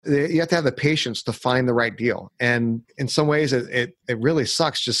You have to have the patience to find the right deal. And in some ways, it really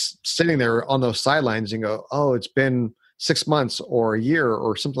sucks just sitting there on those sidelines and go, oh, it's been 6 months or a year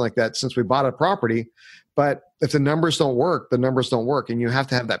or something like that since we bought a property. But if the numbers don't work, the numbers don't work. And you have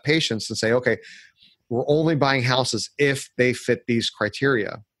to have that patience to say, okay, we're only buying houses if they fit these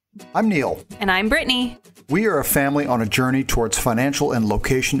criteria. I'm Neil. And I'm Brittany. We are a family on a journey towards financial and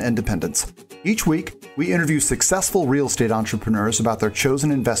location independence. Each week, we interview successful real estate entrepreneurs about their chosen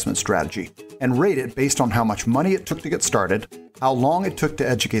investment strategy and rate it based on how much money it took to get started, how long it took to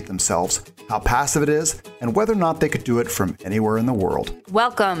educate themselves, how passive it is, and whether or not they could do it from anywhere in the world.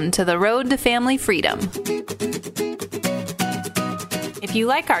 Welcome to the Road to Family Freedom. If you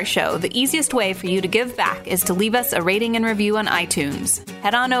like our show, the easiest way for you to give back is to leave us a rating and review on iTunes.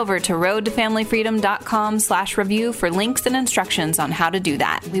 Head on over to roadtofamilyfreedom.com/review for links and instructions on how to do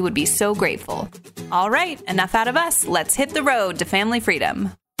that. We would be so grateful. All right, enough out of us. Let's hit the road to family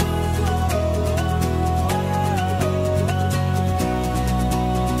freedom.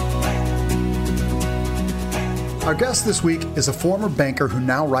 Our guest this week is a former banker who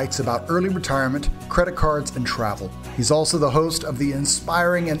now writes about early retirement, credit cards, and travel. He's also the host of the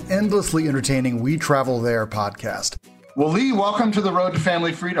inspiring and endlessly entertaining We Travel There podcast. Well, Lee, welcome to the Road to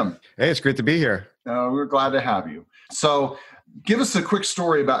Family Freedom. Hey, it's great to be here. We're glad to have you. So give us a quick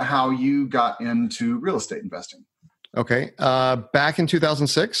story about how you got into real estate investing. Okay. Back in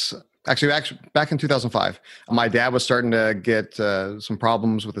 2006, actually back in 2005, my dad was starting to get some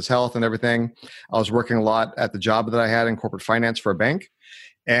problems with his health and everything. I was working a lot at the job that I had in corporate finance for a bank.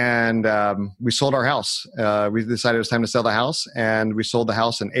 And we sold our house. We decided it was time to sell the house. And we sold the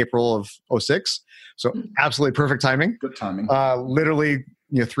house in April of 2006. So absolutely perfect timing. Good timing. Literally,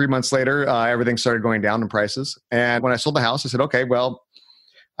 3 months later, everything started going down in prices. And when I sold the house, I said, okay, well,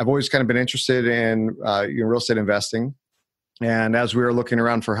 I've always kind of been interested in real estate investing. And as we were looking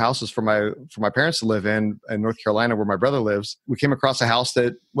around for houses for my parents to live in North Carolina, where my brother lives, we came across a house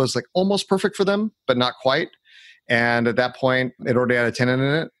that was like almost perfect for them, but not quite. And at that point, it already had a tenant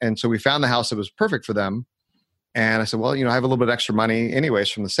in it. And so we found the house that was perfect for them. And I said, well, I have a little bit of extra money anyways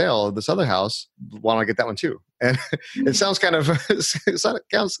from the sale of this other house. Why don't I get that one too? And it sounds kind of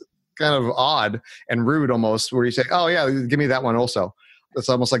odd and rude almost, where you say, oh yeah, give me that one also. It's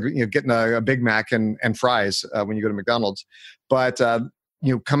almost like getting a Big Mac and fries when you go to McDonald's. But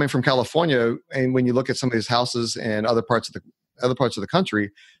coming from California, and when you look at some of these houses in other parts of the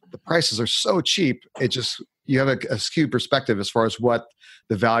country, the prices are so cheap. You have a skewed perspective as far as what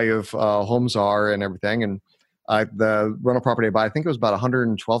the value of homes are and everything. And the rental property I bought, I think it was about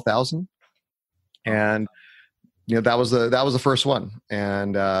 $112,000, and that was the first one.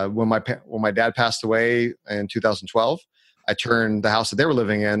 And when my dad passed away in 2012, I turned the house that they were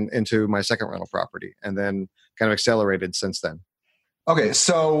living in into my second rental property, and then kind of accelerated since then. Okay,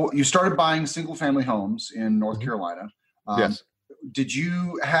 so you started buying single-family homes in North Carolina. Yes. Did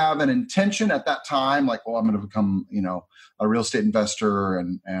you have an intention at that time, like, well, I'm going to become, a real estate investor,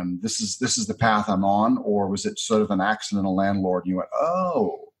 and this is the path I'm on, or was it sort of an accidental landlord, and you went,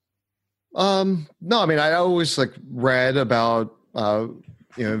 oh? No, I always read about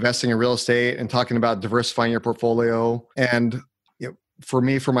investing in real estate and talking about diversifying your portfolio. And for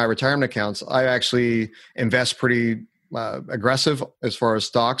me, for my retirement accounts, I actually invest pretty aggressive as far as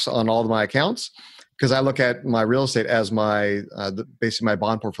stocks on all of my accounts, because I look at my real estate as my basically my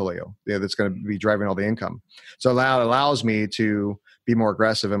bond portfolio that's going to be driving all the income. So that allows me to be more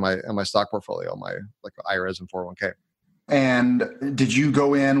aggressive in my stock portfolio, my IRAs and 401k. And did you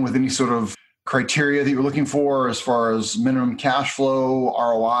go in with any sort of criteria that you were looking for as far as minimum cash flow,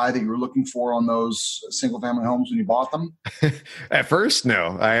 ROI that you were looking for on those single family homes when you bought them? At first,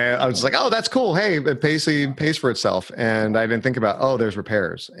 no. I was like, oh, that's cool. Hey, it pays for itself. And I didn't think about, there's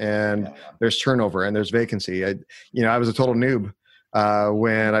repairs and there's turnover and there's vacancy. I was a total noob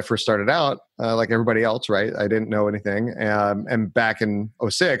when I first started out, like everybody else, right? I didn't know anything. And back in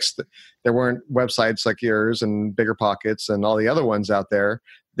 2006, there weren't websites like yours and BiggerPockets and all the other ones out there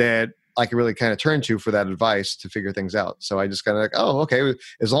that I could really kind of turn to for that advice to figure things out. So I just kind of okay,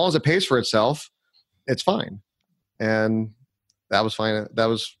 as long as it pays for itself, it's fine. And that was fine. That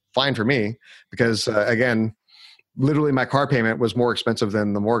was fine for me because again, literally my car payment was more expensive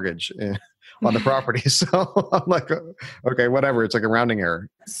than the mortgage on the property. So I'm like, okay, whatever. It's like a rounding error.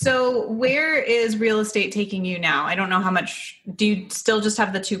 So where is real estate taking you now? I don't know how much, do you still just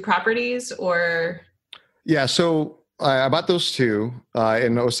have the two properties or? Yeah. So I bought those two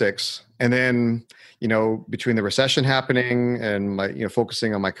in 2006. And then, between the recession happening and my,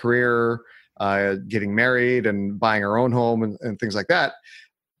 focusing on my career, getting married and buying our own home and things like that,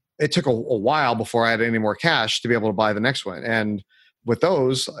 it took a while before I had any more cash to be able to buy the next one. And with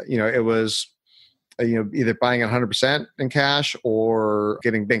those, it was, either buying 100% in cash or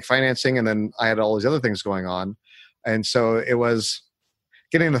getting bank financing. And then I had all these other things going on. And so it was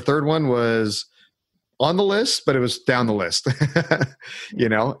getting the third one was on the list, but it was down the list,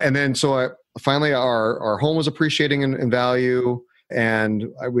 and then finally our home was appreciating in value, and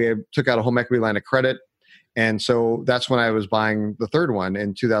we took out a home equity line of credit. And so that's when I was buying the third one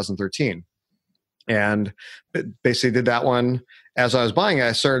in 2013. And basically did that one. As I was buying it,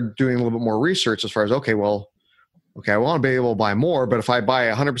 I started doing a little bit more research as far as, I want to be able to buy more, but if I buy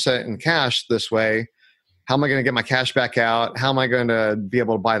 100% in cash this way, how am I going to get my cash back out? How am I going to be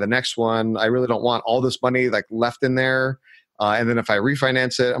able to buy the next one? I really don't want all this money left in there. And then if I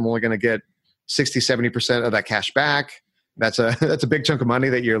refinance it, I'm only going to get 60, 70% of that cash back. That's a big chunk of money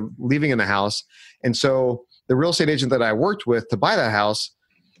that you're leaving in the house. And so the real estate agent that I worked with to buy that house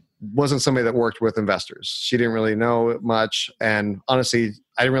wasn't somebody that worked with investors. She didn't really know much. And honestly,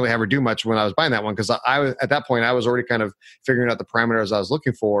 I didn't really have her do much when I was buying that one, because at that point, I was already kind of figuring out the parameters I was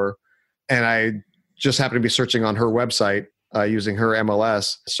looking for. And I just happened to be searching on her website using her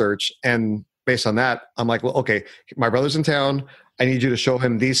MLS search. And based on that, I'm like, well, okay, my brother's in town. I need you to show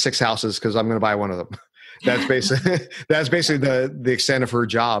him these 6 houses because I'm going to buy one of them. That's basically the extent of her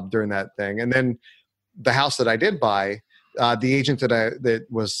job during that thing. And then the house that I did buy, the agent that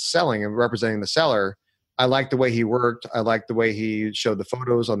was selling and representing the seller, I liked the way he worked. I liked the way he showed the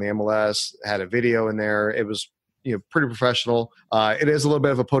photos on the MLS, had a video in there. It was pretty professional. It is a little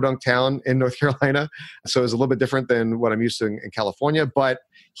bit of a podunk town in North Carolina, so it's a little bit different than what I'm used to in California. But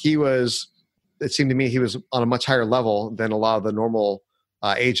it seemed to me he was on a much higher level than a lot of the normal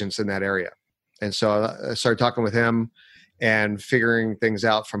agents in that area. And so I started talking with him and figuring things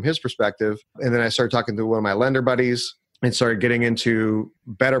out from his perspective. And then I started talking to one of my lender buddies and started getting into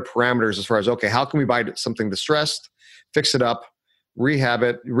better parameters as far as, how can we buy something distressed, fix it up, rehab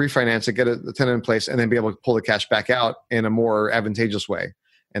it, refinance it, get a tenant in place, and then be able to pull the cash back out in a more advantageous way.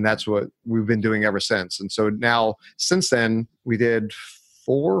 And that's what we've been doing ever since. And so now, since then, we did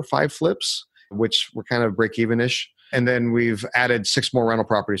 4 or 5 flips, which were kind of break-even-ish. And then we've added 6 more rental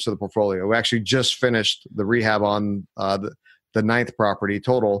properties to the portfolio. We actually just finished the rehab on the 9th property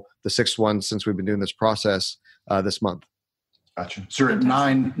total, the 6th one since we've been doing this process this month. Gotcha. So you're at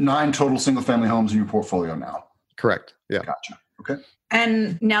nine total single-family homes in your portfolio now. Correct. Yeah. Gotcha. Okay.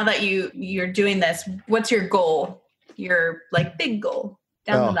 And now that you're doing this, what's your goal? Your big goal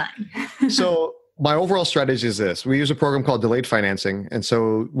down the line? So my overall strategy is this. We use a program called delayed financing. And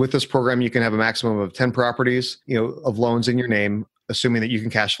so with this program, you can have a maximum of 10 properties, of loans in your name, assuming that you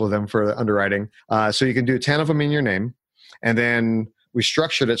can cash flow them for the underwriting. So you can do 10 of them in your name. And then we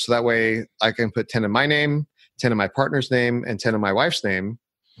structured it so that way I can put 10 in my name, 10 in my partner's name, and 10 in my wife's name.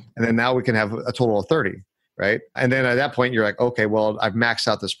 And then now we can have a total of 30, right? And then at that point, you're like, okay, well, I've maxed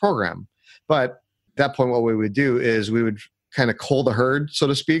out this program. But at that point, what we would do is we would kind of cull the herd, so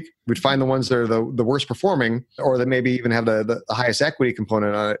to speak. We'd find the ones that are the worst performing, or that maybe even have the highest equity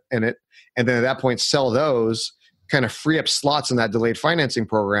component in it. And then at that point, sell those, kind of free up slots in that delayed financing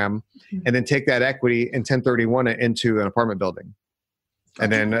program, and then take that equity and 1031 it into an apartment building. And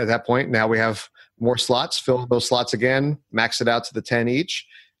then at that point, now we have more slots, fill those slots again, max it out to the 10 each,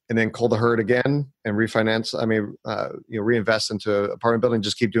 and then cull the herd again and refinance. Reinvest into an apartment building,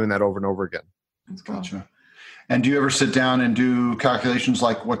 just keep doing that over and over again. Gotcha. And do you ever sit down and do calculations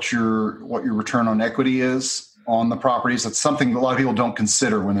like what your return on equity is on the properties? That's something a lot of people don't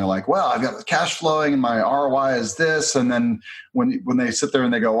consider when they're like, well, I've got the cash flowing and my ROI is this. And then when they sit there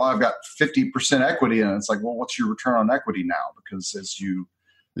and they go, well, I've got 50% equity. And it's like, well, what's your return on equity now? Because as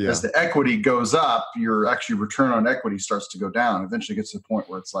the equity goes up, your actually return on equity starts to go down. Eventually gets to the point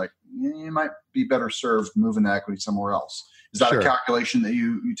where it's like, you might be better served moving the equity somewhere else. Is that a calculation that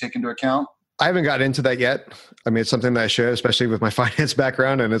you take into account? I haven't got into that yet. I mean, it's something that I should, especially with my finance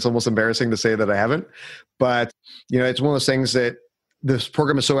background, and it's almost embarrassing to say that I haven't. But, it's one of those things that this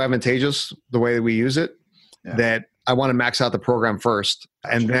program is so advantageous, the way that we use it, that I want to max out the program first.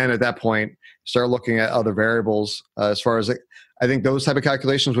 And then at that point, start looking at other variables as far as I think those type of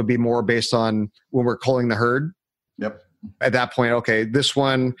calculations would be more based on when we're culling the herd. Yep. At that point, okay, this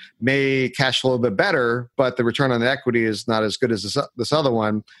one may cash flow a bit better, but the return on the equity is not as good as this other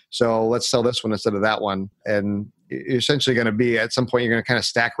one. So let's sell this one instead of that one. And you're essentially going to be, at some point, you're going to kind of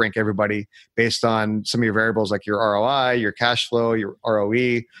stack rank everybody based on some of your variables like your ROI, your cash flow, your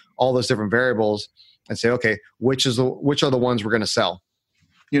ROE, all those different variables, and say, okay, which are the ones we're going to sell?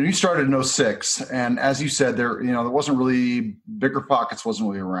 You started in 2006, and as you said, there wasn't really, BiggerPockets wasn't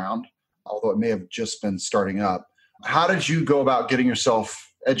really around, although it may have just been starting up. How did you go about getting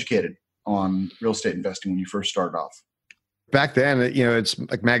yourself educated on real estate investing when you first started off? Back then, it's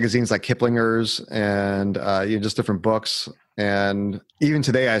like magazines like Kiplinger's and just different books. And even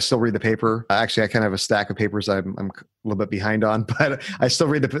today, I still read the paper. Actually, I kind of have a stack of papers I'm a little bit behind on, but I still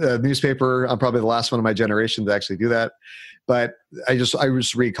read the newspaper. I'm probably the last one of my generation to actually do that. But I just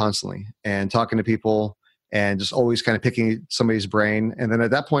read constantly and talking to people and just always kind of picking somebody's brain. And then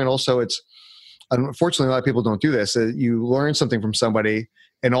at that point, also, it's unfortunately a lot of people don't do this. You learn something from somebody,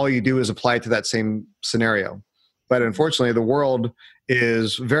 and all you do is apply it to that same scenario. But unfortunately, the world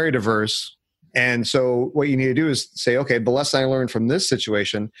is very diverse. And so what you need to do is say, okay, the lesson I learned from this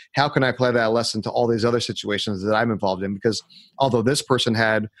situation, how can I apply that lesson to all these other situations that I'm involved in? Because although this person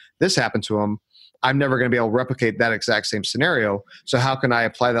had this happen to them, I'm never going to be able to replicate that exact same scenario. So how can I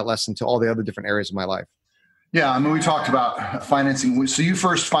apply that lesson to all the other different areas of my life? Yeah, I mean, we talked about financing. So you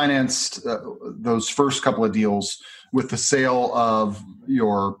first financed those first couple of deals with the sale of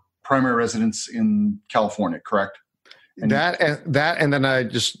your primary residence in California, correct? And then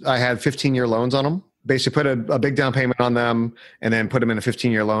I had 15-year loans on them. Basically put a big down payment on them and then put them into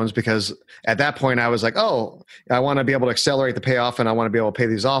 15-year loans, because at that point I was like, oh, I want to be able to accelerate the payoff and I want to be able to pay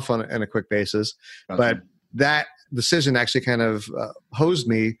these off on a quick basis. Gotcha. But that decision actually kind of hosed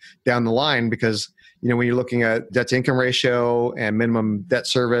me down the line, because when you're looking at debt to income ratio and minimum debt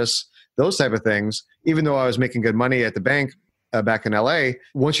service, those type of things, even though I was making good money at the bank back in LA,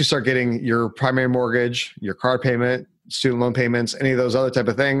 once you start getting your primary mortgage, your car payment, student loan payments, any of those other type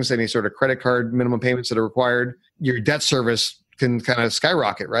of things, any sort of credit card minimum payments that are required, your debt service can kind of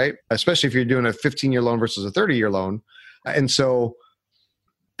skyrocket, right? Especially if you're doing a 15-year loan versus a 30-year loan. And so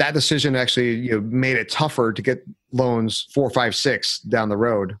that decision actually made it tougher to get loans 4, 5, 6 down the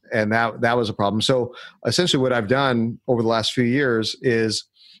road. And that was a problem. So essentially what I've done over the last few years is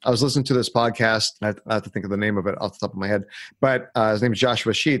I was listening to this podcast. I have to think of the name of it off the top of my head, but his name is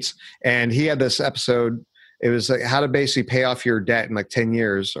Joshua Sheets. And he had this episode. It was like how to basically pay off your debt in like 10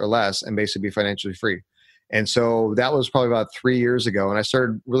 years or less and basically be financially free. And so that was probably about 3 years ago. And I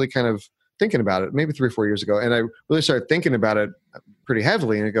started really kind of thinking about it, maybe 3 or 4 years ago. And I really started thinking about it pretty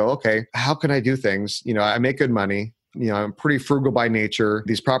heavily and I go, okay, how can I do things? I make good money. I'm pretty frugal by nature.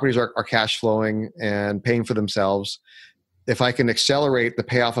 These properties are cash flowing and paying for themselves. If I can accelerate the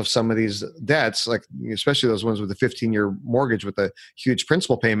payoff of some of these debts, like especially those ones with the 15-year mortgage with the huge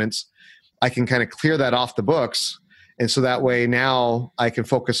principal payments, I can kind of clear that off the books. And so that way now I can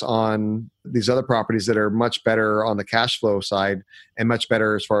focus on these other properties that are much better on the cash flow side and much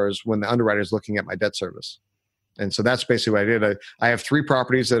better as far as when the underwriter is looking at my debt service. And so that's basically what I did. I have 3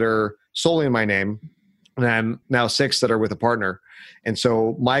 properties that are solely in my name, and then now 6 that are with a partner. And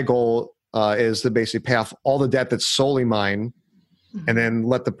so my goal is to basically pay off all the debt that's solely mine, and then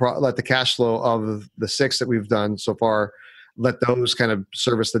let the cash flow of the 6 that we've done so far, let those kind of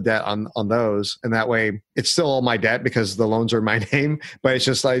service the debt on those. And that way it's still all my debt because the loans are in my name, but it's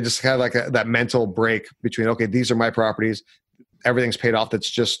just like, just kind of like that mental break between, okay, these are my properties. Everything's paid off. That's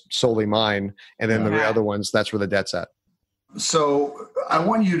just solely mine. And then the other ones, that's where the debt's at. So I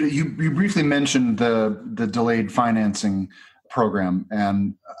want you to, you briefly mentioned the delayed financing program,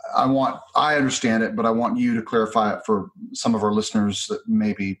 and I understand it, but I want you to clarify it for some of our listeners that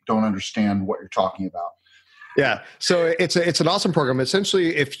maybe don't understand what you're talking about. Yeah. So it's an awesome program.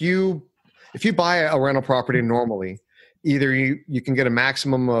 Essentially, if you buy a rental property normally, either you can get a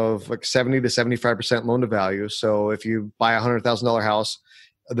maximum of like 70 to 75% loan to value. So if you buy $100,000 house,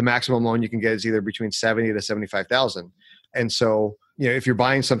 the maximum loan you can get is either between 70 to 75,000. And so, if you're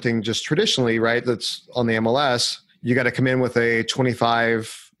buying something just traditionally, right, that's on the MLS, you got to come in with a $25,000,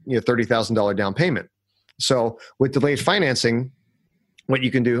 $30,000 down payment. So with delayed financing, what you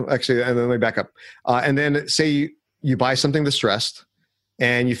can do, actually, and then let me back up. And then say you buy something distressed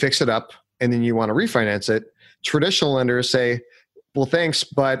and you fix it up and then you want to refinance it. Traditional lenders say, well, thanks,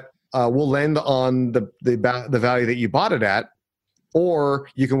 but we'll lend on the value that you bought it at, or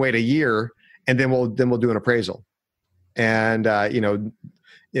you can wait a year and then we'll do an appraisal. And,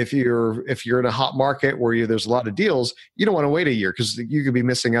 if you're in a hot market where there's a lot of deals, you don't want to wait a year because you could be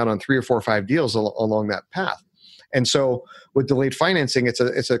missing out on 3 or 4 or 5 deals along that path. And so with delayed financing, it's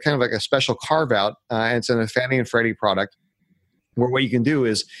a kind of like a special carve out. And it's a Fannie and Freddie product where what you can do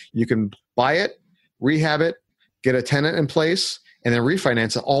is you can buy it, rehab it, get a tenant in place, and then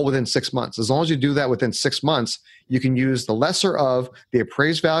refinance it all within 6 months. As long as you do that within 6 months, you can use the lesser of the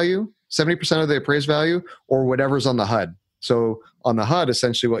appraised value, 70% of the appraised value, or whatever's on the HUD. So on the HUD,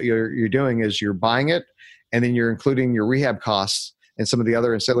 essentially what you're doing is you're buying it, and then you're including your rehab costs and some of the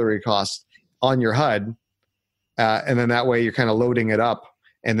other ancillary costs on your HUD. And then that way you're kind of loading it up.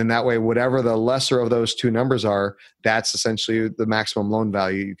 And then that way, whatever the lesser of those 2 numbers are, that's essentially the maximum loan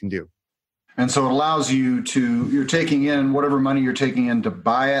value you can do. And so it allows you to, you're taking in whatever money you're taking in to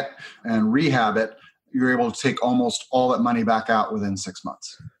buy it and rehab it, you're able to take almost all that money back out within 6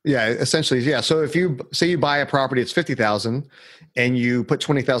 months. Yeah, essentially, yeah. So if you say you buy a property, it's $50,000 and you put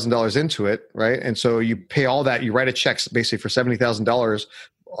 $20,000 into it, right? And so you pay all that, you write a check basically for $70,000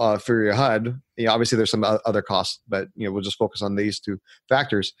 for your HUD. Obviously there's some other costs, but we'll just focus on these two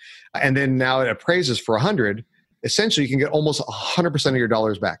factors. And then now it appraises for 100. Essentially, you can get almost 100% of your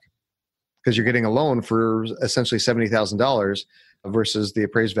dollars back because you're getting a loan for essentially $70,000 versus the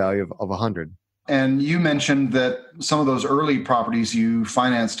appraised value of 100. And you mentioned that some of those early properties you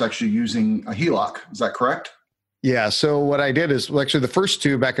financed actually using a HELOC. Is that correct? Yeah. So what I did is, actually the first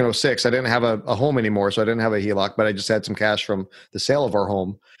two back in 2006, I didn't have a home anymore. So I didn't have a HELOC, but I just had some cash from the sale of our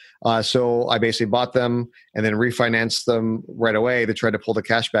home. So I basically bought them and then refinanced them right away to try to pull the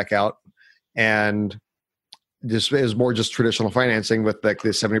cash back out. And it was more just traditional financing with like the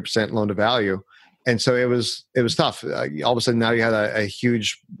 70% loan to value. And so it was tough. All of a sudden now you had a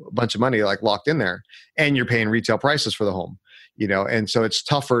huge bunch of money like locked in there and you're paying retail prices for the home, and so it's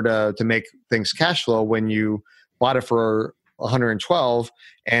tougher to make things cash flow when you bought it for 112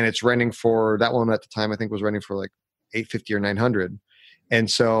 and it's renting for, that one at the time I think was renting for like $850 or $900. And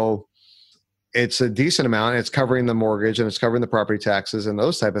so it's a decent amount. It's covering the mortgage and it's covering the property taxes and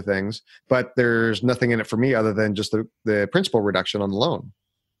those type of things, but there's nothing in it for me other than just the principal reduction on the loan.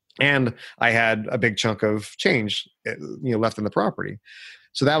 And I had a big chunk of change, left in the property.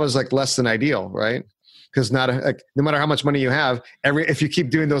 So that was like less than ideal, right? Because no matter how much money you have, if you keep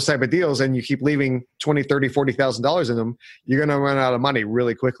doing those type of deals and you keep leaving $20,000, $30,000, $40,000 in them, you're going to run out of money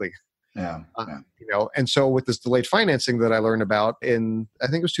really quickly. Yeah. And so with this delayed financing that I learned about in, I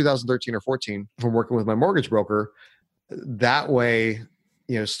think it was 2013 or 14 from working with my mortgage broker, that way,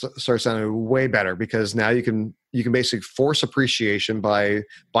 starts sounding way better because now you can basically force appreciation by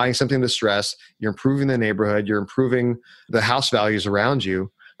buying something distressed. You're improving the neighborhood. You're improving the house values around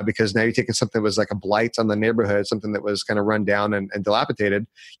you because now you're taking something that was like a blight on the neighborhood, something that was kind of run down and dilapidated.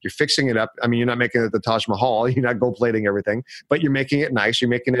 You're fixing it up. I mean, you're not making it the Taj Mahal. You're not gold plating everything, but you're making it nice. You're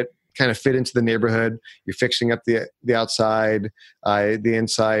making it kind of fit into the neighborhood. You're fixing up the outside, the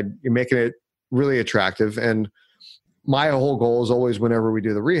inside. You're making it really attractive. And my whole goal is always, whenever we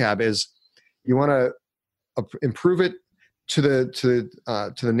do the rehab, is you want to improve it to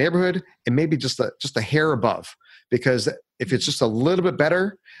the neighborhood and maybe just a hair above, because if it's just a little bit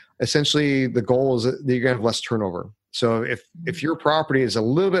better, essentially the goal is that you're going to have less turnover. So if your property is a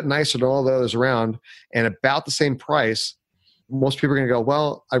little bit nicer than all the others around and about the same price, most people are going to go,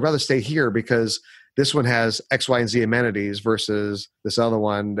 well, I'd rather stay here because this one has X, Y, and Z amenities versus this other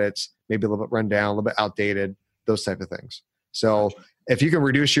one that's maybe a little bit run down, a little bit outdated, those type of things. So if you can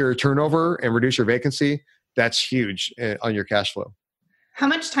reduce your turnover and reduce your vacancy, that's huge on your cash flow. How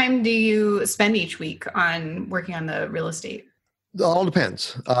much time do you spend each week on working on the real estate? It all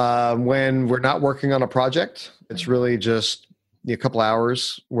depends. When we're not working on a project, it's really just a couple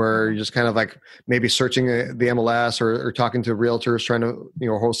hours where you're just kind of like maybe searching the MLS or talking to realtors, trying to,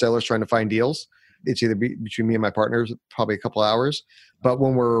 wholesalers trying to find deals. It's either between me and my partners, probably a couple hours. But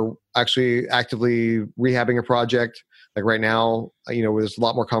when we're actually actively rehabbing a project, like right now, there's a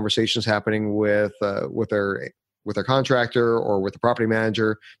lot more conversations happening with our contractor or with the property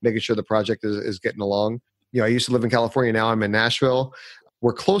manager, making sure the project is getting along. I used to live in California. Now I'm in Nashville.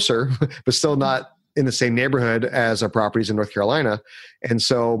 We're closer, but still not in the same neighborhood as our properties in North Carolina. And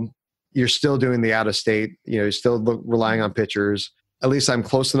so you're still doing the out of state, you're still relying on pictures. At least I'm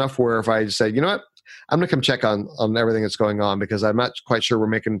close enough where if I say, you know what, I'm going to come check on everything that's going on because I'm not quite sure we're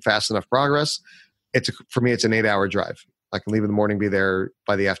making fast enough progress. For me, it's an 8-hour drive. I can leave in the morning, be there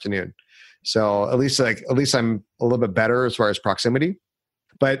by the afternoon. So at least I'm a little bit better as far as proximity,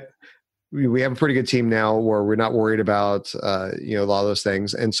 but we have a pretty good team now where we're not worried about, a lot of those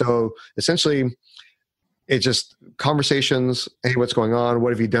things. And so essentially it's just conversations. Hey, what's going on?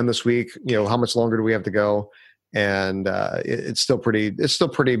 What have you done this week? How much longer do we have to go? And it's still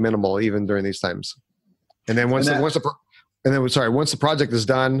pretty minimal even during these times. And then once the project is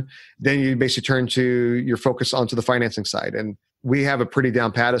done, then you basically turn to your focus onto the financing side. And we have a pretty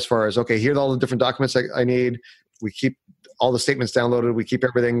down pat as far as, okay, here's all the different documents I need. We keep all the statements downloaded. We keep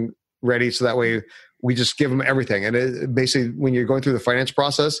everything ready. So that way we just give them everything. And basically when you're going through the finance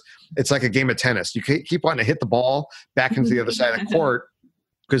process, it's like a game of tennis. You keep wanting to hit the ball back into the other side of the court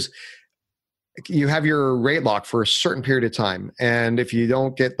because you have your rate lock for a certain period of time. And if you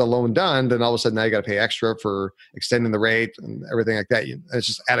don't get the loan done, then all of a sudden now you got to pay extra for extending the rate and everything like that. It's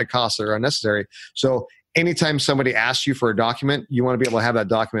just added costs that are unnecessary. So anytime somebody asks you for a document, you want to be able to have that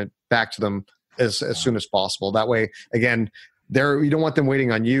document back to them as soon as possible. That way, again, you don't want them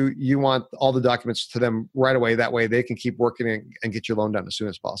waiting on you. You want all the documents to them right away. That way they can keep working and get your loan done as soon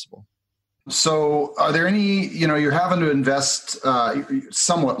as possible. So are there any, you're having to invest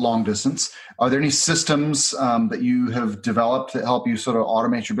somewhat long distance. Are there any systems that you have developed that help you sort of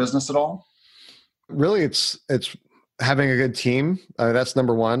automate your business at all? Really, it's having a good team. That's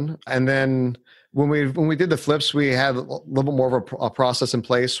number one. And then when we did the flips, we had a little bit more of a process in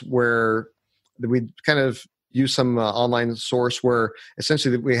place where we kind of used some online source where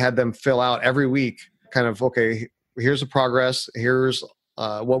essentially we had them fill out every week kind of, okay, here's the progress. Here's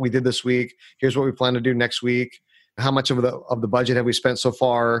what we did this week. Here's what we plan to do next week. How much of the budget have we spent so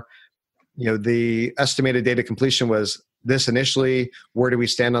far? The estimated date of completion was this initially. Where do we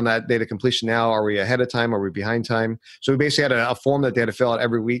stand on that date of completion now? Are we ahead of time? Are we behind time? So we basically had a form that they had to fill out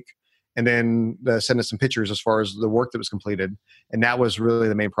every week, and then send us some pictures as far as the work that was completed. And that was really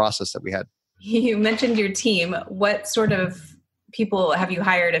the main process that we had. You mentioned your team. What sort of people have you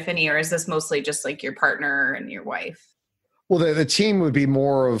hired, if any, or is this mostly just like your partner and your wife? Well, the team would be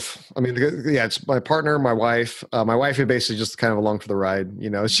more of, it's my partner, my wife. My wife is basically just kind of along for the ride.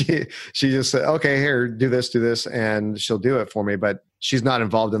 She just said, okay, here, do this, and she'll do it for me. But she's not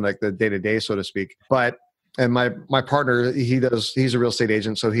involved in like the day-to-day, so to speak. And my partner, he's a real estate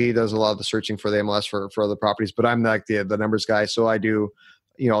agent, so he does a lot of the searching for the MLS for other properties. But I'm like the numbers guy, so I do,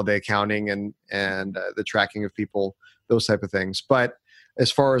 the accounting and the tracking of people, those type of things. But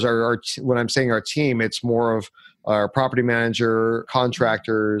as far as when I'm saying our team, it's more of our property manager,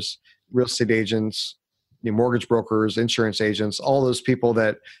 contractors, real estate agents, mortgage brokers, insurance agents, all those people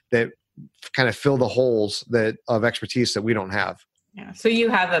that kind of fill the holes of expertise that we don't have. Yeah. So you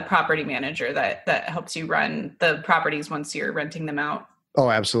have a property manager that helps you run the properties once you're renting them out.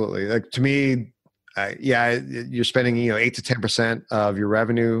 Oh, absolutely. Like to me, you're spending 8 to 10% of your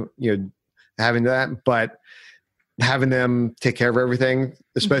revenue, having that, but having them take care of everything,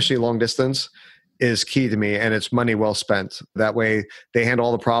 especially long distance, is key to me, and it's money well spent. That way they handle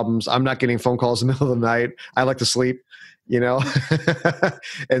all the problems. I'm not getting phone calls in the middle of the night. I like to sleep,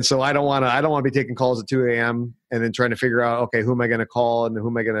 and so I don't want to be taking calls at 2 a.m. and then trying to figure out, okay, who am I going to call and who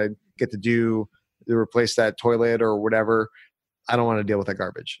am I going to get to replace that toilet or whatever. I don't want to deal with that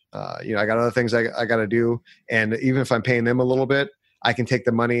garbage. I got other things I got to do, and even if I'm paying them a little bit, I can take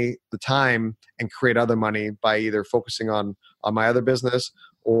the time, and create other money by either focusing on my other business,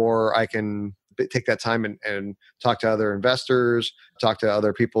 or I can take that time and talk to other investors, talk to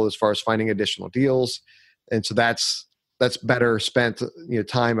other people as far as finding additional deals. And so that's better spent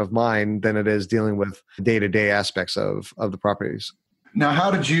time of mine than it is dealing with day-to-day aspects of the properties. Now,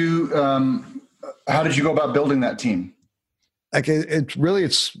 how did you go about building that team? Like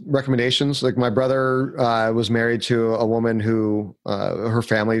it's recommendations. Like my brother was married to a woman who her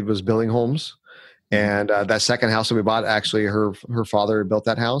family was building homes, and that second house that we bought, actually her father built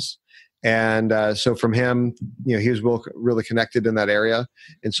that house. And so from him, he was really connected in that area.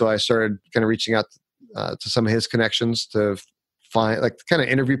 And so I started kind of reaching out to some of his connections to find, kind of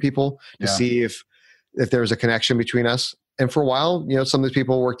interview people to see if there was a connection between us. And for a while, some of these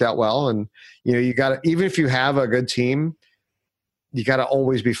people worked out well. And, you got to, even if you have a good team, you got to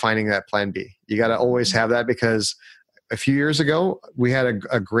always be finding that plan B. You got to always have that, because a few years ago, we had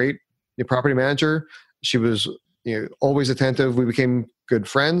a great property manager. She was always attentive. We became good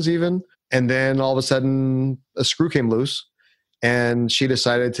friends even. And then all of a sudden a screw came loose and she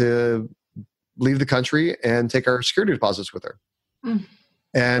decided to leave the country and take our security deposits with her.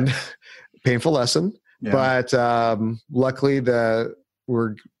 And painful lesson. Yeah. But luckily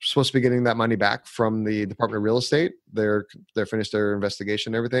we're supposed to be getting that money back from the Department of Real Estate. They're finished their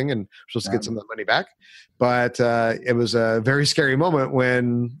investigation and everything, and we're supposed to get some of that money back. But it was a very scary moment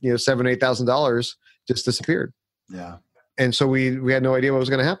when $7,000 to $8,000 just disappeared. Yeah. And so we had no idea what was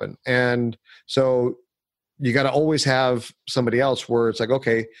going to happen. And so you got to always have somebody else where it's like,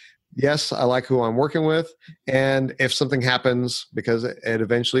 okay, yes, I like who I'm working with. And if something happens, because it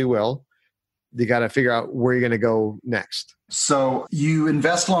eventually will, you got to figure out where you're going to go next. So you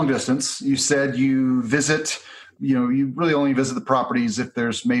invest long distance. You said you visit, you really only visit the properties if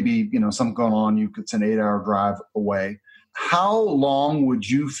there's maybe, something going on. It's an 8-hour drive away. How long would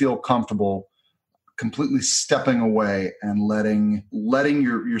you feel comfortable completely stepping away and letting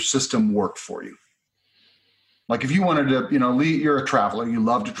your system work for you? Like if you wanted to, you're a traveler, you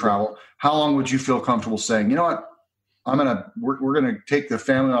love to travel. How long would you feel comfortable saying, you know what, we're gonna take the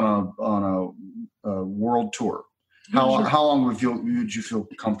family on a world tour? How long would you feel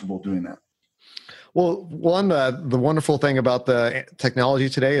comfortable doing that? Well, one, the wonderful thing about the technology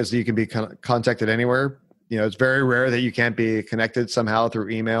today is that you can be contacted anywhere. It's very rare that you can't be connected somehow through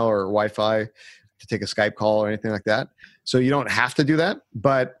email or Wi-Fi to take a Skype call or anything like that. So you don't have to do that,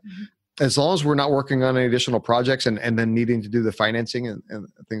 but as long as we're not working on any additional projects and then needing to do the financing and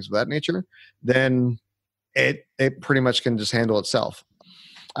things of that nature, then it pretty much can just handle itself.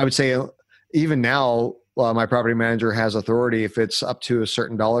 I would say even now, my property manager has authority. If it's up to a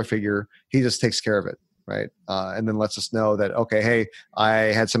certain dollar figure, he just takes care of it, right? And then lets us know that, okay, hey, I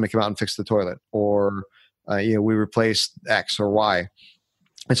had somebody come out and fix the toilet, or we replaced X or Y.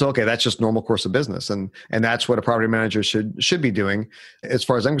 And so, okay, that's just normal course of business. And that's what a property manager should be doing. As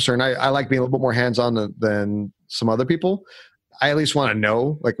far as I'm concerned, I like being a little bit more hands-on than some other people. I at least want to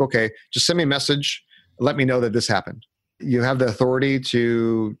know, like, okay, just send me a message. Let me know that this happened. You have the authority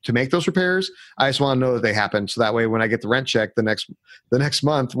to make those repairs. I just want to know that they happen. So that way, when I get the rent check the next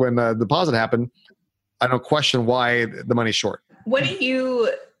month, when the deposit happened, I don't question why the money's short. What do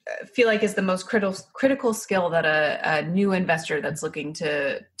you feel like is the most critical skill that a new investor that's looking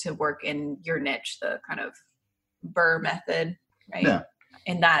to work in your niche, the kind of BRRRR method, right? Yeah.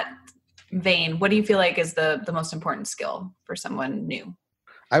 In that vein, what do you feel like is the most important skill for someone new?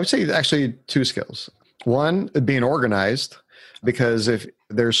 I would say actually two skills. One, being organized, because if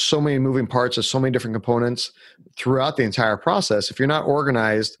there's so many moving parts, there's so many different components throughout the entire process. If you're not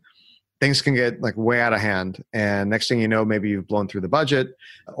organized, things can get like way out of hand. And next thing you know, maybe you've blown through the budget,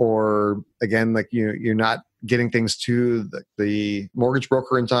 or again, like you're not getting things to the mortgage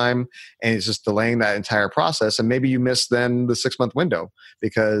broker in time, and it's just delaying that entire process. And maybe you miss then the 6-month window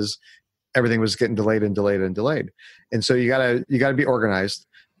because everything was getting delayed and delayed and delayed. And so you gotta be organized.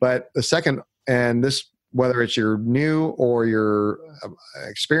 But the second, and this, whether it's your new or your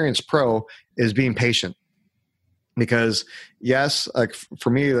experienced pro, is being patient. Because yes, like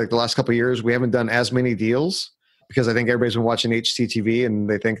for me, like the last couple of years, we haven't done as many deals because I think everybody's been watching HGTV and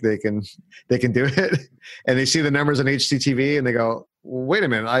they think they can do it. And they see the numbers on HGTV and they go, well, wait a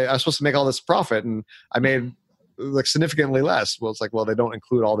minute, I was supposed to make all this profit and I made like significantly less. Well, it's like, well, they don't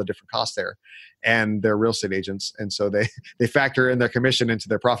include all the different costs there, and they're real estate agents. And so they factor in their commission into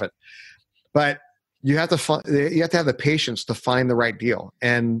their profit. But you have to have the patience to find the right deal.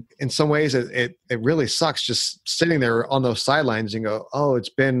 And in some ways it really sucks just sitting there on those sidelines and go, oh, it's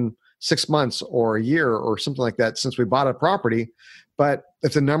been 6 months or a year or something like that since we bought a property. But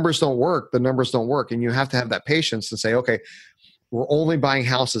if the numbers don't work, the numbers don't work. And you have to have that patience to say, okay, we're only buying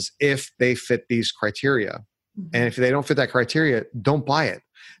houses if they fit these criteria. Mm-hmm. And if they don't fit that criteria, don't buy it.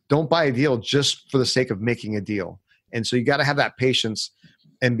 Don't buy a deal just for the sake of making a deal. And so you got to have that patience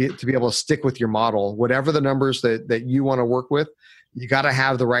and to be able to stick with your model. Whatever the numbers that you want to work with, you got to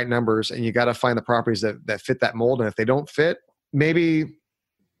have the right numbers, and you got to find the properties that fit that mold. And if they don't fit, maybe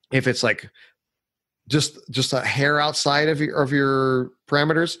if it's like just a hair outside of your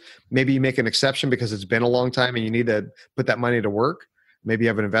parameters, maybe you make an exception because it's been a long time and you need to put that money to work. Maybe you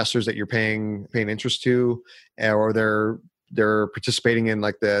have investors that you're paying interest to, or they're participating in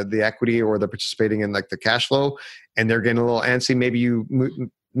like the equity, or they're participating in like the cash flow, and they're getting a little antsy. Maybe you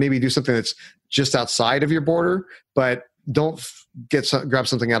do something that's just outside of your border, but don't grab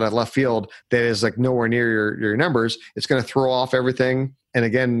something out of left field that is like nowhere near your numbers. It's going to throw off everything. And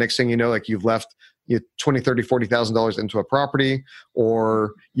again, next thing you know, like you've left $20,000, $30,000, $40,000 into a property,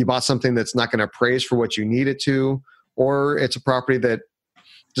 or you bought something that's not going to appraise for what you need it to, or it's a property that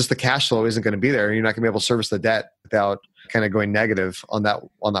just the cash flow isn't going to be there, and you're not going to be able to service the debt without kind of going negative on that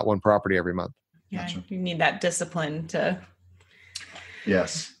one property every month. Yeah, you need that discipline to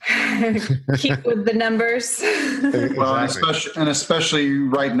yes keep with the numbers. Well, especially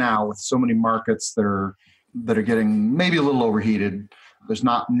right now with so many markets that are getting maybe a little overheated. There's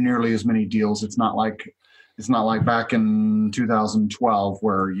not nearly as many deals. It's not like back in 2012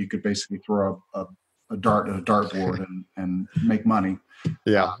 where you could basically throw a dart at a dartboard and make money.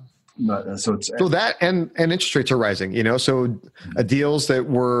 Yeah. So that and interest rates are rising, so deals that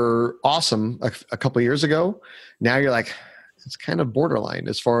were awesome a couple of years ago, now you're like, it's kind of borderline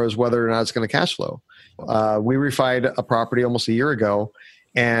as far as whether or not it's going to cash flow. We refied a property almost a year ago,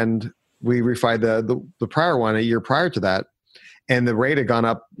 and we refied the prior one a year prior to that, and the rate had gone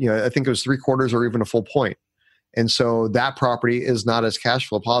up, I think it was 3/4 or even a full point. And so that property is not as cash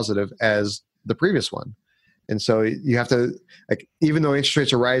flow positive as the previous one. And so you have to, like, even though interest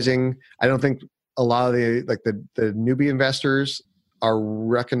rates are rising, I don't think a lot of the newbie investors are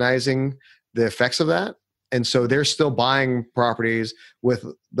recognizing the effects of that. And so they're still buying properties with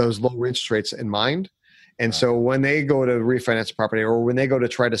those low interest rates in mind. And so when they go to refinance a property, or when they go to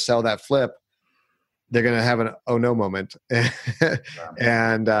try to sell that flip, they're going to have an oh no moment. And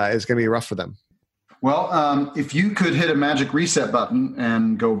it's going to be rough for them. Well, if you could hit a magic reset button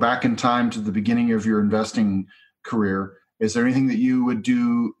and go back in time to the beginning of your investing career, is there anything that you would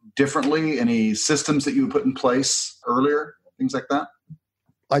do differently? Any systems that you would put in place earlier? Things like that?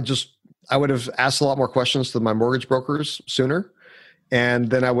 I would have asked a lot more questions to my mortgage brokers sooner. And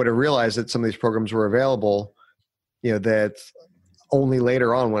then I would have realized that some of these programs were available, that only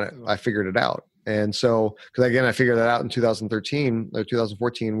later on when I figured it out. And so, because again, I figured that out in 2013 or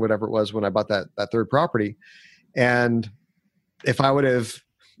 2014, whatever it was, when I bought that third property. And if I would have,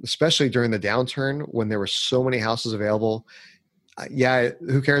 especially during the downturn when there were so many houses available,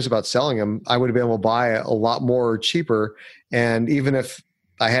 who cares about selling them? I would have been able to buy a lot more cheaper. And even if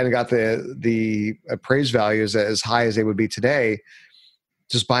I hadn't got the appraised values as high as they would be today,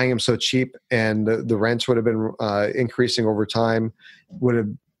 just buying them so cheap, and the rents would have been increasing over time, would have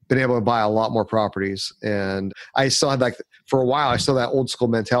been able to buy a lot more properties. And I still had, for a while, I still had that old school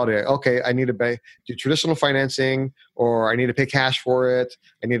mentality. Okay, I need to do traditional financing, or I need to pay cash for it.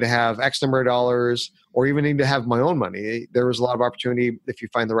 I need to have X number of dollars, or even need to have my own money. There was a lot of opportunity if you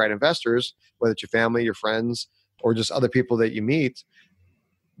find the right investors, whether it's your family, your friends, or just other people that you meet.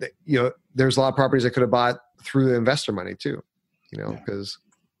 There's a lot of properties I could have bought through the investor money too. Because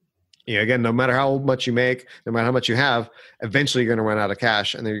again, no matter how much you make, no matter how much you have, eventually you're going to run out of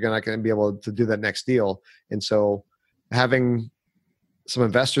cash, and then you're not going to be able to do that next deal. And so having some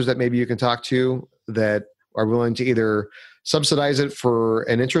investors that maybe you can talk to that are willing to either subsidize it for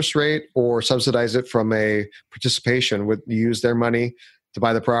an interest rate or subsidize it from a participation, with you use their money to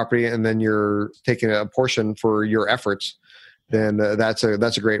buy the property, and then you're taking a portion for your efforts, then that's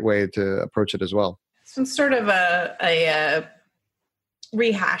a great way to approach it as well. Some sort of a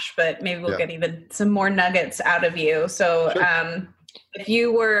rehash, but maybe we'll get even some more nuggets out of you. So sure. If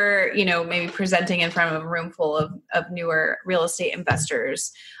you were, maybe presenting in front of a room full of newer real estate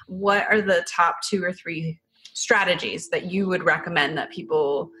investors, what are the top 2 or 3 strategies that you would recommend that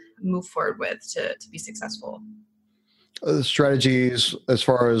people move forward with to be successful? Strategies as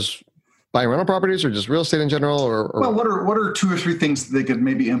far as buying rental properties, or just real estate in general, or well, what are 2 or 3 things that they could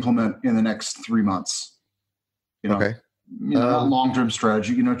maybe implement in the next 3 months? Okay. Not long-term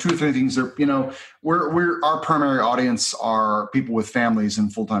strategy. 2 or 3 things are. We're our primary audience are people with families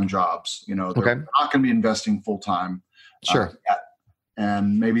and full-time jobs. They're not going to be investing full-time. Sure. Yet.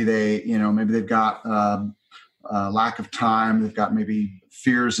 And maybe they've got lack of time. They've got maybe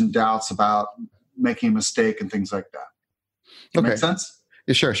fears and doubts about making a mistake and things like that. Make sense?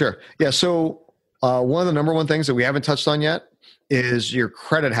 Yeah, sure. Yeah. So one of the number one things that we haven't touched on yet is your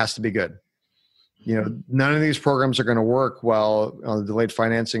credit has to be good. None of these programs are going to work well on delayed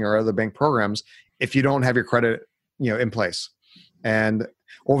financing or other bank programs if you don't have your credit, in place. And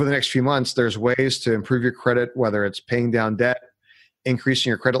over the next few months, there's ways to improve your credit, whether it's paying down debt, increasing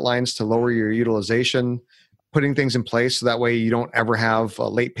your credit lines to lower your utilization, putting things in place so that way you don't ever have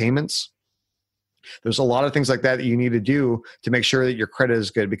late payments. There's a lot of things like that you need to do to make sure that your credit is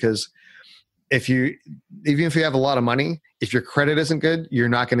good, because even if you have a lot of money, if your credit isn't good, you're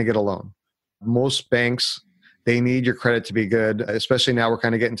not going to get a loan. Most banks, they need your credit to be good, especially now we're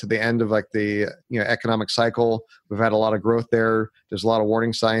kind of getting to the end of the economic cycle. We've had a lot of growth there. There's a lot of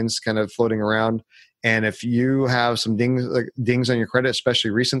warning signs kind of floating around. And if you have some dings on your credit, especially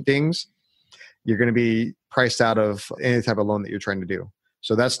recent dings, you're going to be priced out of any type of loan that you're trying to do.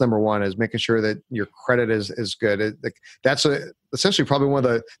 So that's number one, is making sure that your credit is good. That's essentially probably one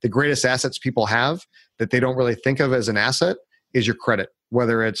of the greatest assets people have that they don't really think of as an asset, is your credit.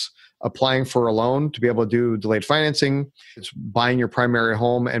 Whether it's applying for a loan to be able to do delayed financing, it's buying your primary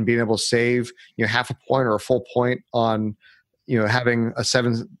home and being able to save half a point or a full point on having a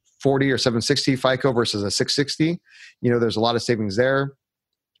 740 or 760 FICO versus a 660. There's a lot of savings there.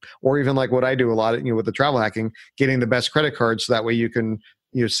 Or even like what I do a lot, with the travel hacking, getting the best credit card so that way you can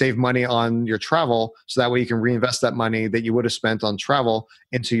save money on your travel, so that way you can reinvest that money that you would have spent on travel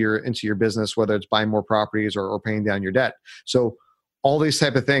into your business, whether it's buying more properties or paying down your debt. So all these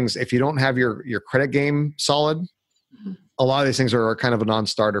type of things, if you don't have your credit game solid, a lot of these things are kind of a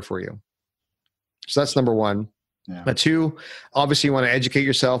non-starter for you. So that's number one. Yeah. 2, obviously you want to educate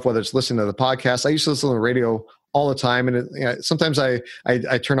yourself, whether it's listening to the podcast. I used to listen to the radio all the time. And sometimes I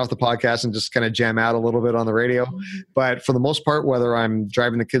turn off the podcast and just kind of jam out a little bit on the radio. But for the most part, whether I'm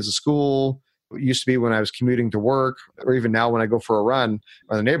driving the kids to school, it used to be when I was commuting to work, or even now when I go for a run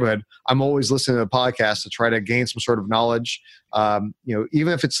around the neighborhood, I'm always listening to a podcast to try to gain some sort of knowledge.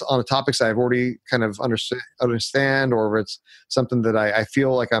 Even if it's on the topics that I've already kind of understand, or if it's something that I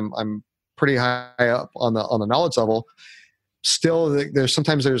feel like I'm pretty high up on the knowledge level. Still,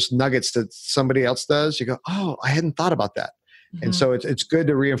 there's nuggets that somebody else does. You go, oh, I hadn't thought about that. Mm-hmm. And so it's good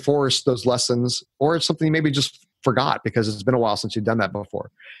to reinforce those lessons, or it's something you maybe just forgot because it's been a while since you've done that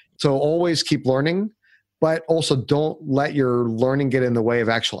before. So always keep learning. but also don't let your learning get in the way of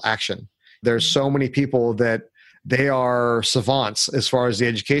actual action. There's so many people that they are savants as far as the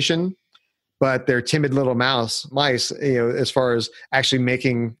education, but they're timid little mice, as far as actually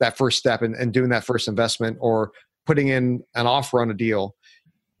making that first step and doing that first investment or putting in an offer on a deal.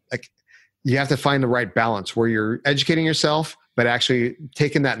 Like, you have to find the right balance where you're educating yourself, but actually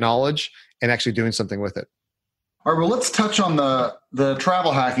taking that knowledge and actually doing something with it. All right, well, let's touch on the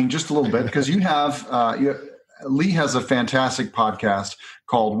travel hacking just a little bit, because you have Lee has a fantastic podcast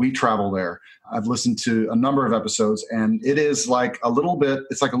called We Travel There. I've listened to a number of episodes, and it is like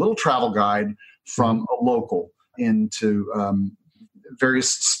it's like a little travel guide from a local into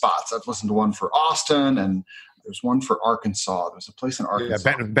various spots. I've listened to one for Austin, and there's one for Arkansas. There's a place in Arkansas.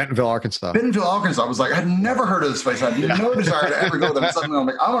 Yeah, Bentonville, Arkansas. Bentonville, Arkansas. I was like, I'd never heard of this place. I had no desire to ever go there. And suddenly I'm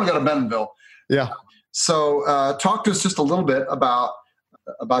like, I want to go to Bentonville. Yeah. So talk to us just a little bit about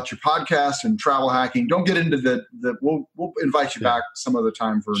your podcast and travel hacking. Don't get into we'll invite you back some other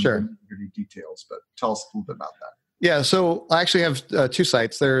time for details, but tell us a little bit about that. Yeah, so I actually have two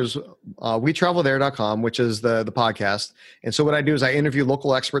sites. There's wetravelthere.com, which is the podcast. And so what I do is I interview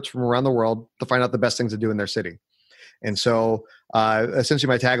local experts from around the world to find out the best things to do in their city. And so essentially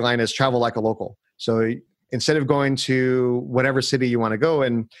my tagline is travel like a local. So instead of going to whatever city you want to go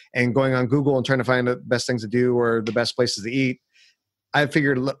and going on Google and trying to find the best things to do or the best places to eat, I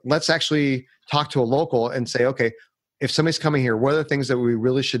figured let's actually talk to a local and say, okay, if somebody's coming here, what are the things that we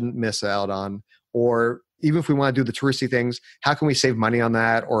really shouldn't miss out on? Or even if we want to do the touristy things, how can we save money on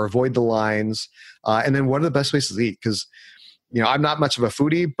that or avoid the lines? And then what are the best places to eat? Because, I'm not much of a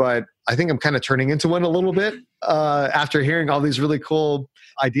foodie, but I think I'm kind of turning into one a little bit after hearing all these really cool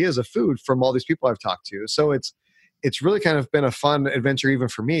ideas of food from all these people I've talked to. So it's really kind of been a fun adventure even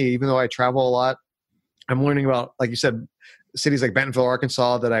for me, even though I travel a lot. I'm learning about, like you said, cities like Bentonville,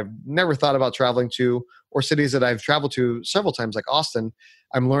 Arkansas that I've never thought about traveling to, or cities that I've traveled to several times like Austin.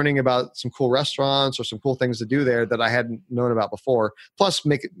 I'm learning about some cool restaurants or some cool things to do there that I hadn't known about before. Plus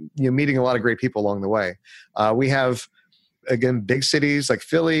meeting a lot of great people along the way. We have, again, big cities like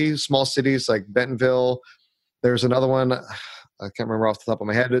Philly, small cities like Bentonville. There's another one, I can't remember off the top of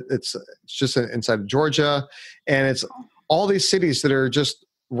my head. It's just inside of Georgia. And it's all these cities that are just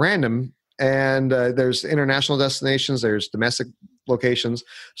random. And there's international destinations, there's domestic locations.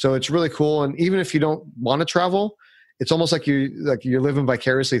 So it's really cool. And even if you don't want to travel, it's almost like you're living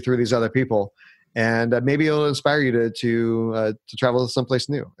vicariously through these other people. And maybe it'll inspire you to travel to someplace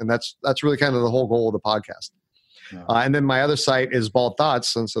new. And that's really kind of the whole goal of the podcast. Yeah. And then my other site is Bald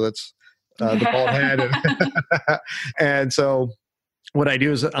Thoughts. And so that's the bald head. And so what I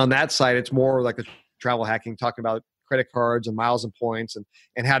do is on that site, it's more like a travel hacking, talking about credit cards and miles and points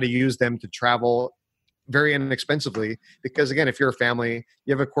and how to use them to travel very inexpensively. Because again, if you're a family,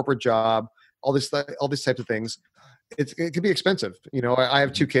 you have a corporate job, all these types of things, it could be expensive. I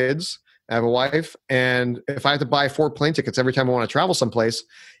have 2 kids, I have a wife, and if I have to buy 4 plane tickets every time I want to travel someplace,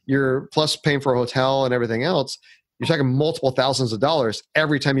 you're plus paying for a hotel and everything else, you're talking multiple thousands of dollars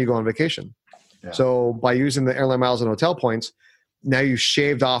every time you go on vacation. Yeah. So by using the airline miles and hotel points, now you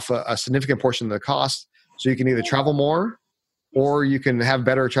shaved off a significant portion of the cost. So you can either travel more, or you can have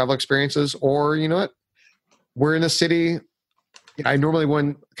better travel experiences, or you know what? We're in a city. I normally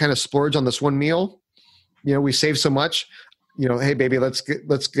wouldn't kind of splurge on this one meal. We save so much. Hey baby, let's get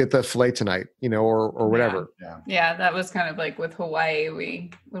the filet tonight. Or whatever. Yeah, that was kind of like with Hawaii.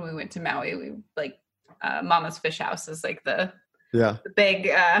 When we went to Maui, we like Mama's Fish House is like the big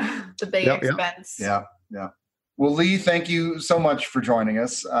expense. Yeah. Well, Lee, thank you so much for joining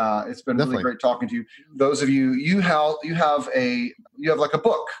us. It's been really great talking to you. Those of you have like a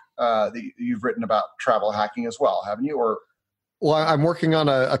book that you've written about travel hacking as well, haven't you? Well, I'm working on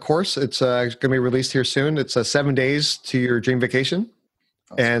a course. It's going to be released here soon. It's 7 days to your dream vacation.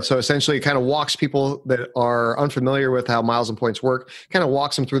 So essentially it kind of walks people that are unfamiliar with how miles and points work, kind of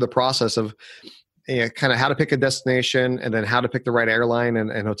walks them through the process of kind of how to pick a destination, and then how to pick the right airline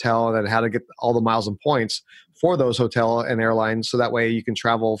and hotel, and then how to get all the miles and points for those hotel and airlines. So that way you can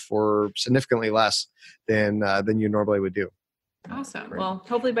travel for significantly less than you normally would do. Awesome. Great. Well,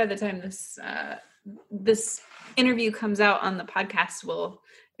 hopefully by the time this interview comes out on the podcast,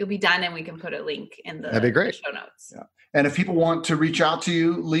 you'll be done, and we can put a link in That'd be great. The show notes. Yeah. And if people want to reach out to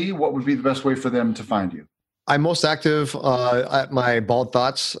you, Lee, what would be the best way for them to find you? I'm most active at my Bald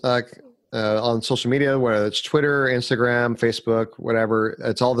Thoughts on social media, whether it's Twitter, Instagram, Facebook, whatever.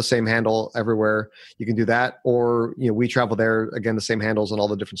 It's all the same handle everywhere. You can do that, or We Travel There, again, the same handles on all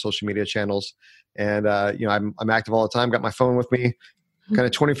the different social media channels. And I'm active all the time. Got my phone with me, kind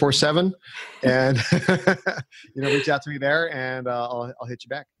of 24/7, and reach out to me there, and I'll hit you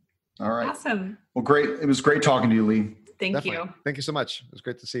back. All right. Awesome. Well, great. It was great talking to you, Lee. Thank you. Thank you so much. It was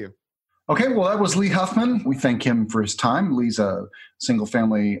great to see you. Okay, well, that was Lee Huffman. We thank him for his time. Lee's a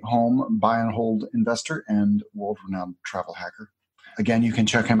single-family home buy and hold investor and world-renowned travel hacker. Again, you can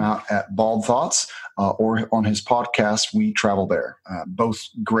check him out at Bald Thoughts or on his podcast, We Travel There. Both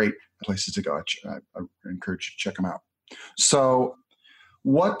great places to go. I encourage you to check them out. So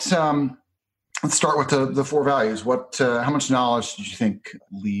let's start with the 4 values. How much knowledge did you think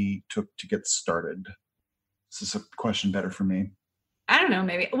Lee took to get started? This is a question better for me. I don't know,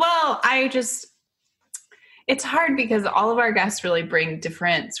 maybe. Well, it's hard because all of our guests really bring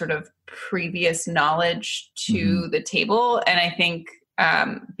different sort of previous knowledge to the table. And I think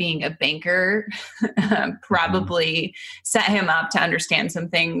being a banker probably set him up to understand some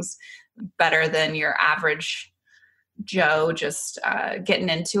things better than your average Joe just getting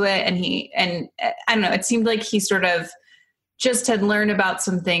into it. And I don't know, it seemed like he sort of just had learned about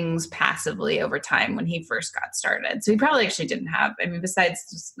some things passively over time when he first got started. So he probably actually didn't have, besides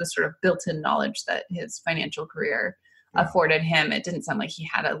just the sort of built-in knowledge that his financial career afforded him, it didn't sound like he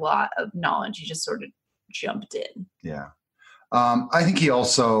had a lot of knowledge. He just sort of jumped in. Yeah. I think he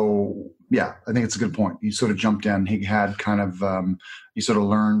also, I think it's a good point. He sort of jumped in. He had kind of, he sort of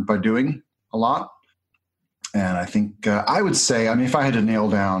learned by doing a lot. And I think I would say, if I had to nail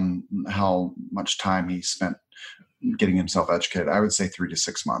down how much time he spent getting himself educated, I would say 3 to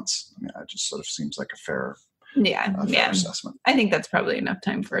 6 months. It just sort of seems like a fair assessment. I think that's probably enough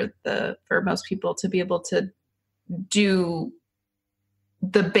time for most people to be able to do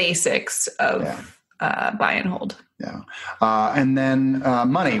the basics of buy and hold. Yeah. And then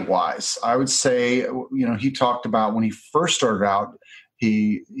money wise, I would say, he talked about when he first started out,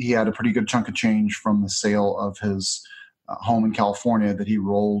 he had a pretty good chunk of change from the sale of his home in California that he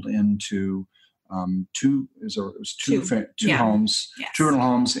rolled into two homes, yes. 2 rental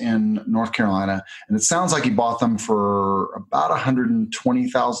homes in North Carolina. And it sounds like he bought them for about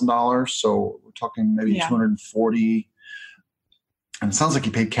 $120,000. So we're talking maybe $240. And it sounds like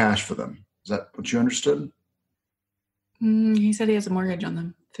he paid cash for them. Is that what you understood? He said he has a mortgage on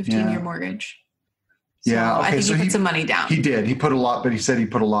them, 15-year mortgage. So Okay. I think he put some money down. He did. He put a lot, but he said he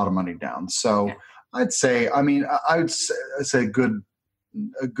put a lot of money down. So I'd say, I'd say a good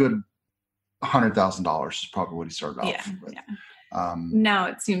 $100,000 is probably what he started off with. Yeah. Now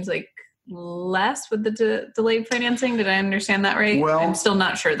it seems like less with the delayed financing. Did I understand that right? Well, I'm still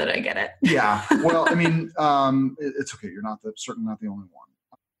not sure that I get it. Yeah. Well, it's okay. You're certainly not the only one.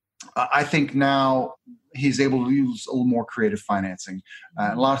 I think now he's able to use a little more creative financing.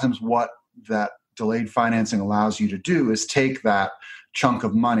 A lot of times what that delayed financing allows you to do is take that chunk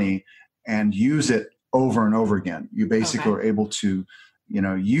of money and use it over and over again. You basically are able to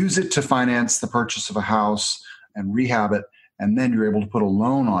use it to finance the purchase of a house and rehab it, and then you're able to put a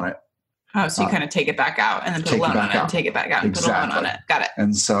loan on it. Oh, so you kind of take it back out and then put a loan on it and take it back out and put a loan on it. Got it.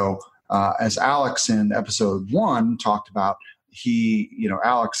 And so as Alex in episode 1 talked about,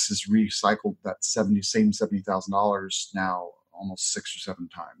 Alex has recycled that $70,000 now almost 6 or 7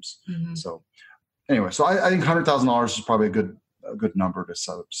 times. Mm-hmm. So anyway, I think $100,000 is probably a good number to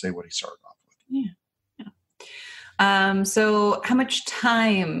say what he started off with. Yeah. So how much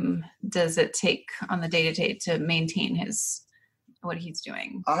time does it take on the day-to-day to maintain what he's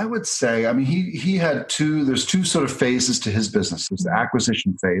doing? I would say, he had there's 2 sort of phases to his business. There's the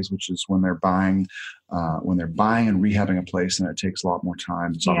acquisition phase, which is when they're buying and rehabbing a place, and it takes a lot more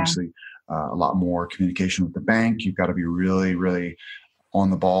time. It's obviously a lot more communication with the bank. You've got to be really, really on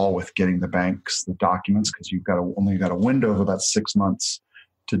the ball with getting the banks the documents, because you've only got a window of about 6 months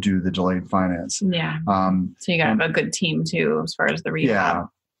to do the delayed finance. Yeah. So you got to have a good team too, as far as the rehab. Yeah.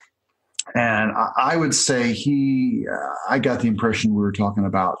 And I would say I got the impression we were talking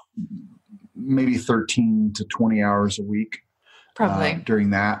about maybe 13 to 20 hours a week. Probably. During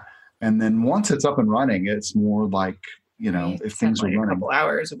that. And then once it's up and running, it's more like, if things are running. A couple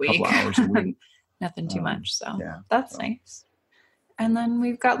hours a week. Nothing too much. So that's nice. And then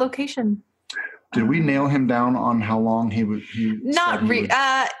we've got location. Did we nail him down on how long he would?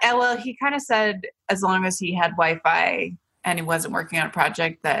 Well, he kind of said as long as he had Wi-Fi and he wasn't working on a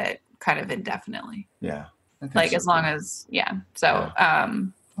project, that kind of indefinitely. Yeah. Like as long as, So,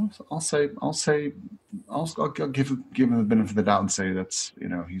 I'll give him the benefit of the doubt and say that's,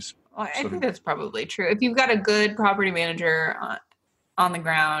 he's. Well, I think that's probably true. If you've got a good property manager on the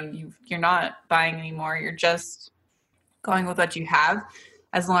ground, you're not buying anymore. You're just going with what you have.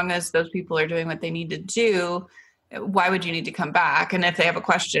 As long as those people are doing what they need to do, why would you need to come back? And if they have a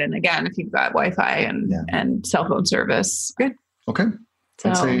question, again, if you've got Wi-Fi and cell phone service, good. Okay.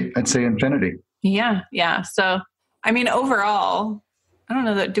 So, I'd say infinity. Yeah. So, overall, I don't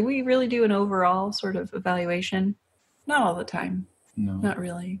know that. Do we really do an overall sort of evaluation? Not all the time. No. Not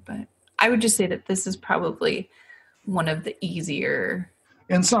really. But I would just say that this is probably one of the easier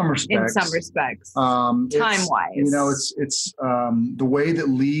in some respects. Time-wise. It's the way that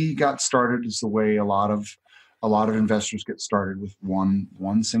Lee got started is the way a lot of investors get started, with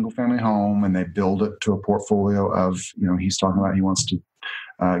one single family home, and they build it to a portfolio of, he's talking about he wants to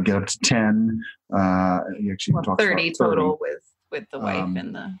get up to 10. He actually talks 30 about total with the wife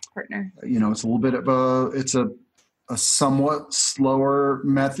and the partner. It's a little bit of a somewhat slower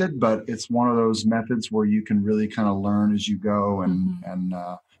method, but it's one of those methods where you can really kind of learn as you go.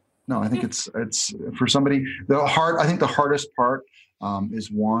 I think it's for somebody, I think the hardest part is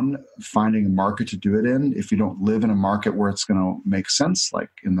finding a market to do it in. If you don't live in a market where it's going to make sense, like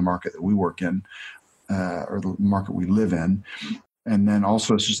in the market that we work in, or the market we live in. And then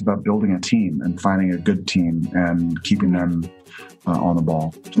also it's just about building a team and finding a good team and keeping them on the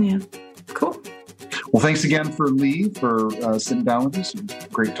ball. Yeah. Cool. Well, thanks again for Lee for sitting down with us. It was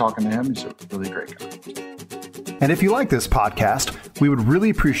great talking to him. He's a really great guy. And if you like this podcast, we would really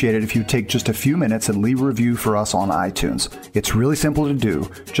appreciate it if you take just a few minutes and leave a review for us on iTunes. It's really simple to do.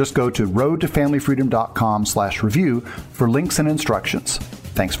 Just go to roadtofamilyfreedom.com/review for links and instructions.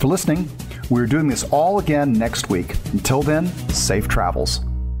 Thanks for listening. We're doing this all again next week. Until then, safe travels.